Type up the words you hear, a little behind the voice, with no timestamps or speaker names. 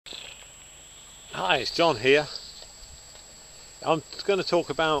Hi, it's John here. I'm going to talk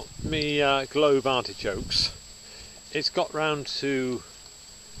about me Globe Artichokes. It's got round to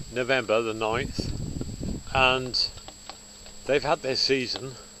November the 9th and they've had their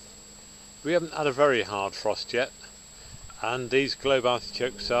season. We haven't had a very hard frost yet, and these Globe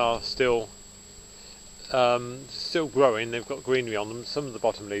Artichokes are still growing. They've got greenery on them. Some of the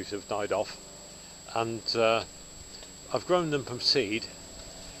bottom leaves have died off, and I've grown them from seed,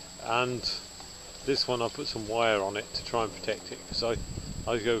 and this one I put some wire on it to try and protect it, because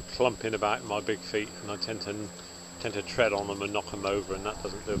I go clumping about in my big feet and I tend to tread on them and knock them over, and that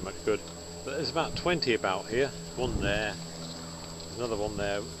doesn't do much good. But there's about 20 about here. One there, another one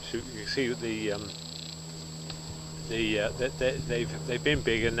there. So you can see they've been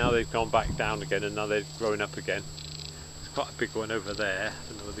big and now they've gone back down again, and now they're growing up again. There's quite a big one over there. I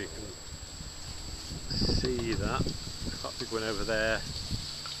don't know whether you can see that. There's quite a big one over there,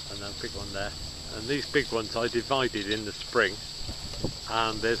 and a big one there. And these big ones I divided in the spring,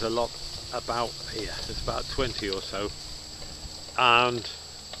 and there's a lot about here. There's about 20 or so. And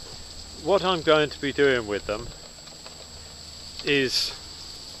what I'm going to be doing with them is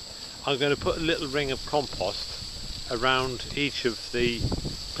I'm going to put a little ring of compost around each of the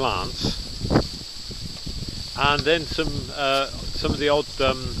plants, and then some of the odd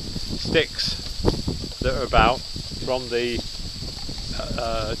sticks that are about from the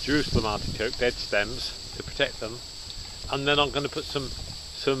Jerusalem artichoke, dead stems, to protect them. And then I'm going to put some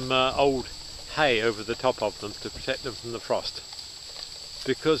old hay over the top of them to protect them from the frost,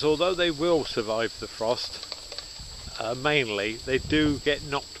 because although they will survive the frost, mainly they do get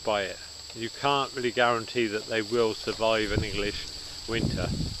knocked by it. You can't really guarantee that they will survive an English winter.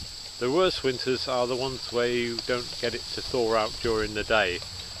 The worst winters are the ones where you don't get it to thaw out during the day.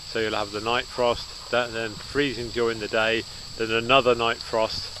 So you'll have the night frost, then freezing during the day, then another night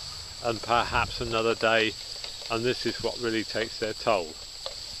frost, and perhaps another day, and this is what really takes their toll.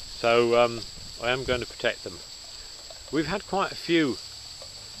 So I am going to protect them. We've had quite a few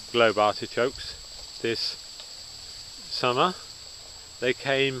Globe Artichokes this summer. They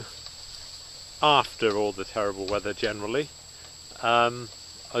came after all the terrible weather generally. I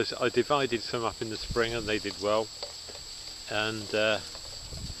divided some up in the spring and they did well, and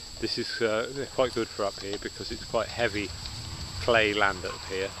this is quite good for up here because it's quite heavy clay land up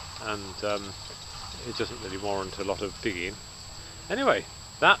here, and it doesn't really warrant a lot of digging. Anyway,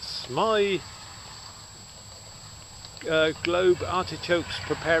 that's my Globe Artichokes,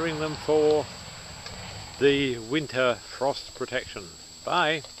 preparing them for the winter frost protection.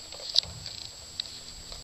 Bye!